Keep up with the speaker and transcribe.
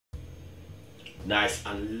Nice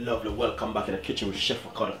and lovely. Welcome back in the kitchen with Chef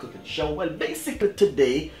Ricardo Cooking Show. Well, basically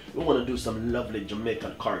today we want to do some lovely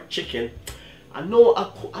Jamaican curry chicken. I know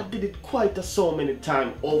I did it quite so many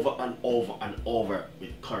times over and over and over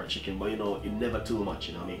with curry chicken, but you know, it never too much,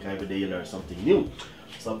 you know what I mean? Every day you learn something new.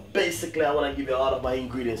 So basically I want to give you all of my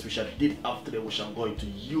ingredients which I did up today, which I'm going to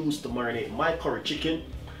use to marinate my curry chicken.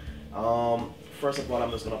 First of all, I'm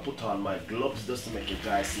just going to put on my gloves just to make you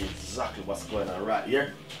guys see exactly what's going on right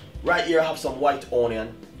here. Right here I have some white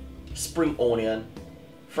onion, spring onion,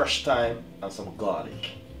 fresh thyme, and some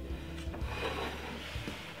garlic.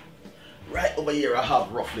 Right over here I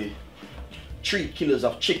have roughly 3 kilos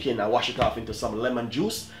of chicken. I wash it off into some lemon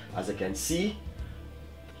juice, as you can see.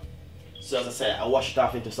 So as I said, I wash it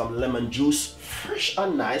off into some lemon juice, fresh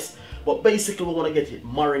and nice. But basically we want to get it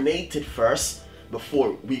marinated first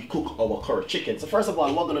before we cook our curry chicken. So first of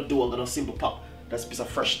all, what I'm going to do, I'm going to simply pop this piece of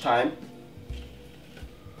fresh thyme,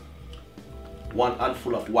 1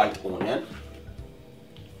 handful of white onion,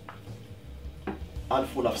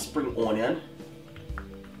 handful of spring onion,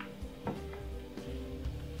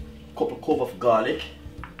 couple cloves of garlic,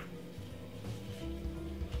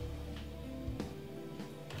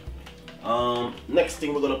 next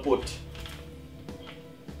thing we're gonna put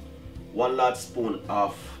 1 large spoon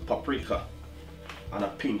of paprika and a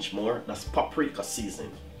pinch more. That's paprika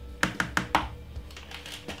seasoning.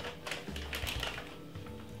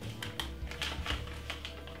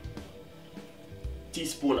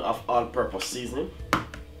 Teaspoon of all-purpose seasoning.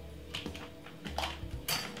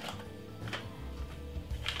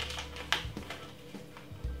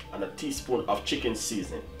 And a teaspoon of chicken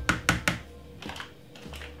seasoning.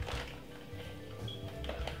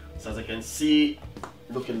 So as you can see,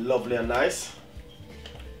 looking lovely and nice.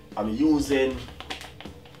 I'm using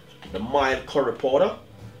the mild curry powder.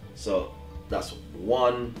 So that's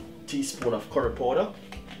 1 teaspoon of curry powder,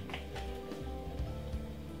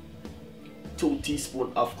 2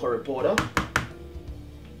 teaspoons of curry powder,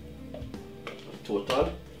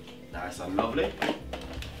 total, nice and lovely.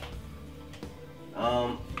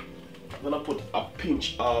 I'm gonna put a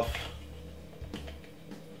pinch of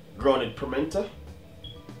grounded pimento,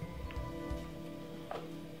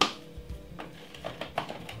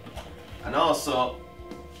 and also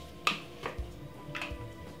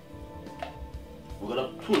we're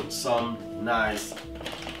gonna put some nice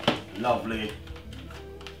lovely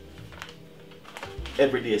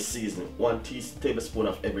everyday seasoning, 1 tablespoon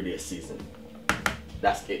of everyday seasoning.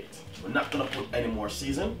 That's it. We're not gonna put any more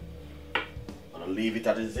season. I'm gonna leave it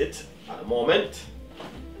as it at the moment.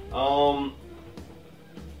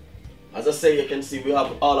 As I say, you can see we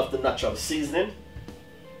have all of the natural seasoning,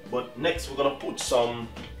 but next we're gonna put some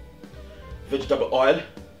vegetable oil,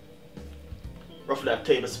 roughly a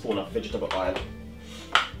tablespoon of vegetable oil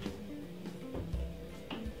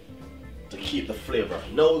to keep the flavor.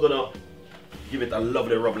 Now we're gonna give it a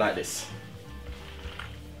lovely rub like this.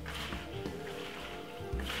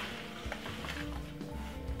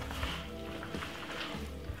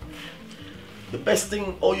 The best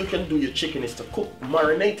thing all you can do your chicken is to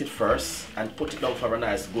marinate it first and put it down for a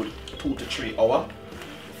nice good 2 to 3 hours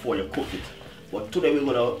before you cook it. But today we're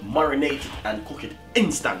gonna marinate it and cook it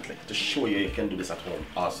instantly to show you can do this at home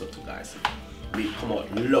also too, guys. It come out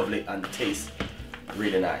lovely and taste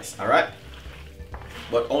really nice. All right.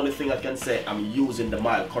 But only thing I can say, I'm using the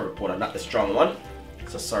mild curry powder, not the strong one.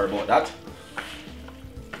 So sorry about that.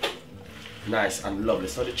 Nice and lovely.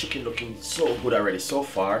 So the chicken looking so good already so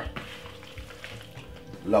far.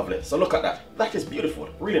 Lovely. So look at that. That is beautiful.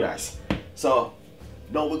 Really nice. So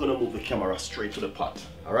now we're going to move the camera straight to the pot.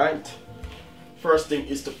 Alright. First thing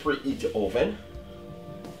is to preheat your oven.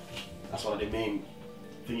 That's one of the main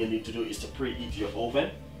things you need to do, is to preheat your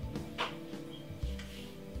oven.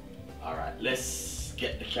 Alright. Let's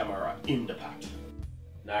get the camera in the pot.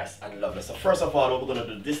 Nice and lovely. So first of all, what we're going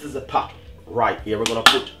to do, this is the pot right here. We're going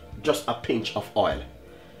to put just a pinch of oil.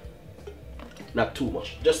 Not too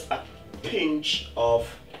much. Just a pinch of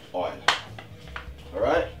oil.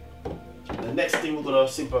 Alright. The next thing we're going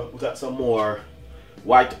to we got some more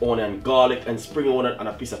white onion, garlic, and spring onion, and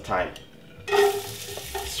a piece of thyme.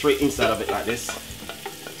 Straight inside of it like this.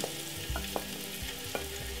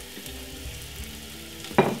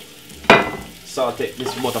 Saute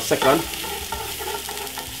this for about a second.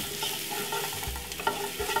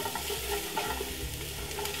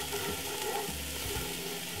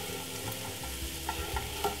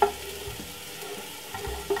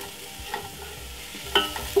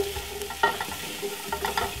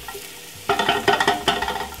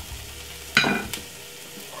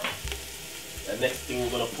 The next thing we're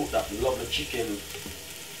going to put that lovely chicken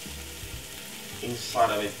inside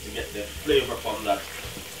of it to get the flavor from that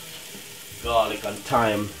garlic and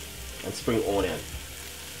thyme and spring onion.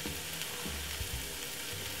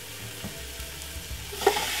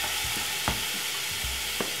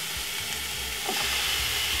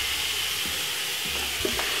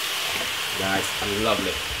 Nice and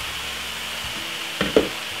lovely.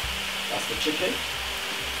 That's the chicken.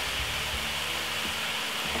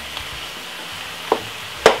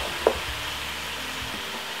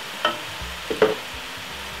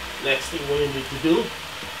 Next thing what you need to do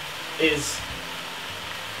is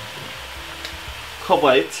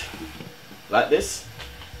cover it like this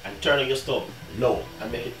and turn on your stove low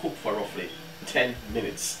and make it cook for roughly 10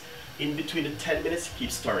 minutes. In between the 10 minutes, keep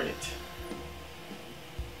stirring it.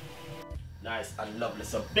 Nice and lovely.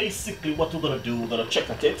 So basically what we're gonna do, we're gonna check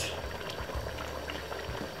at it.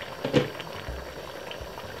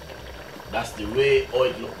 That's the way how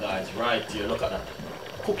it look, guys, right here. Look at that.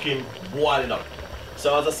 Cooking, boiling up.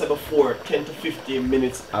 So as I said before, 10 to 15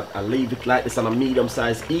 minutes, I leave it like this on a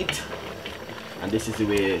medium-sized heat. And this is the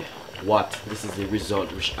way, this is the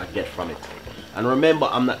result which I get from it. And remember,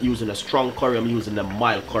 I'm not using a strong curry, I'm using the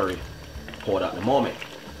mild curry powder at the moment.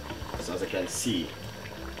 So as I can see,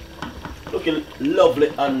 looking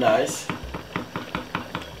lovely and nice.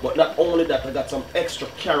 But not only that, I got some extra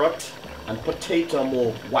carrot and potato,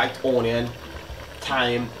 more white onion,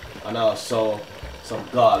 thyme, and also some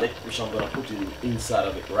garlic, which I'm gonna put inside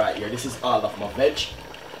of it right here. This is all of my veg,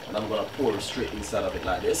 and I'm gonna pour it straight inside of it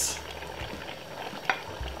like this.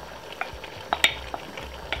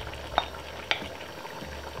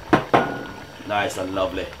 Nice and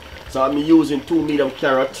lovely. So I'm using 2 medium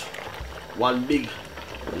carrot, one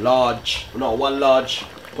large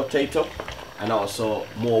potato, and also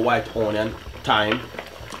more white onion, thyme,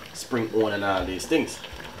 spring onion, and all these things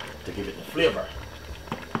to give it the flavor.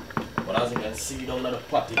 But as you can see down in the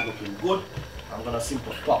pot, it's looking good. I'm gonna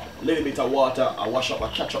simply pop a little bit of water. I wash up my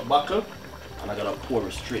ketchup bottle and I'm gonna pour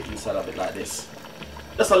it straight inside of it like this.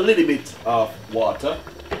 Just a little bit of water.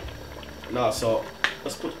 Now, so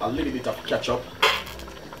let's put a little bit of ketchup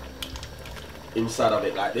inside of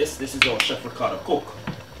it like this. This is how Chef Ricardo cook.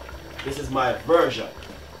 This is my version.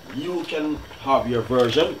 You can have your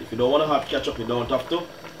version. If you don't want to have ketchup, you don't have to.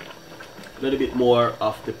 A little bit more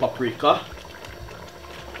of the paprika.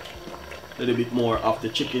 A little bit more of the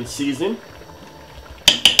chicken seasoning.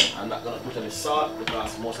 I'm not gonna put any salt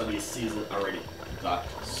because most of these seasoning already got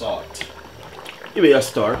salt. Give it a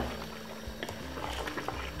stir.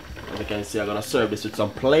 As you can see, I'm gonna serve this with some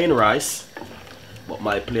plain rice, but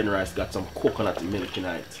my plain rice got some coconut milk in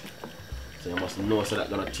it, so you must know so that's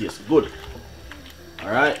gonna taste good. All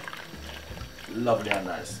right, lovely and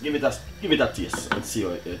nice. Give it a taste and see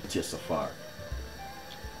how it tastes so far.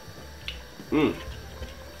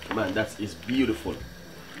 Man, that is beautiful.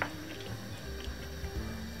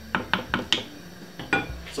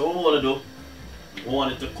 So what we want to do, we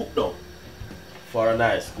want it to cook down for a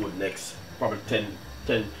nice good next probably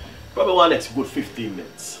 10 probably one next good 15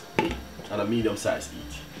 minutes on a medium sized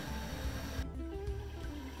heat.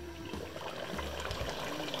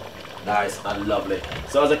 Nice and lovely.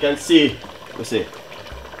 So as I can see, you see,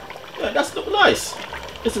 yeah, that's look nice.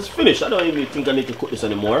 This is finished. I don't even think I need to cook this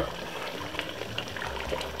anymore.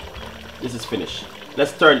 This is finished.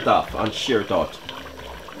 Let's turn it off and share it out.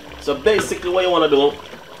 So basically what you want to do,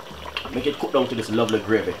 make it cook down to this lovely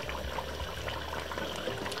gravy.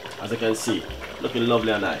 As you can see, looking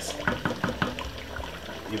lovely and nice.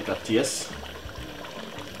 Give it a taste.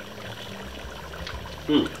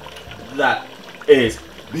 That is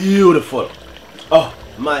beautiful. Oh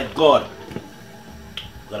my god.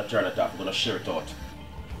 I'm gonna turn it off. I'm gonna share it out.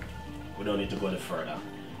 We don't need to go any further.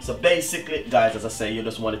 So basically, guys, as I say, you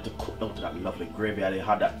just want it to cook down to that lovely gravy and you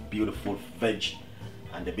had that beautiful veg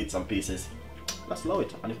and the bits and pieces. Let's allow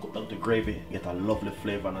it and you cook down the gravy, get a lovely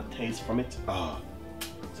flavor and a taste from it. Ah,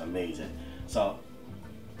 it's amazing. So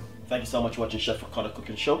thank you so much for watching Chef Ricardo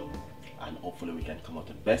Cooking Show, and hopefully we can come out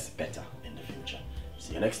with best, better in the future.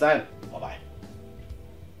 See you next time. Bye bye.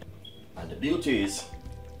 And the beauty is,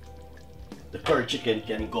 the curry chicken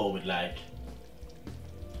can go with like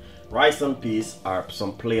rice and peas, or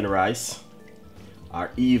some plain rice, or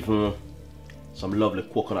even some lovely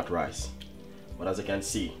coconut rice. But as you can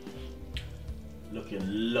see, looking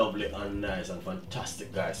lovely and nice and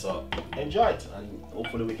fantastic, guys. So enjoy it, and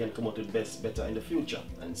hopefully we can come out with best, better in the future.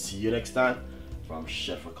 And see you next time from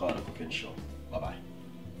Chef Ricardo Cooking Show. Bye bye.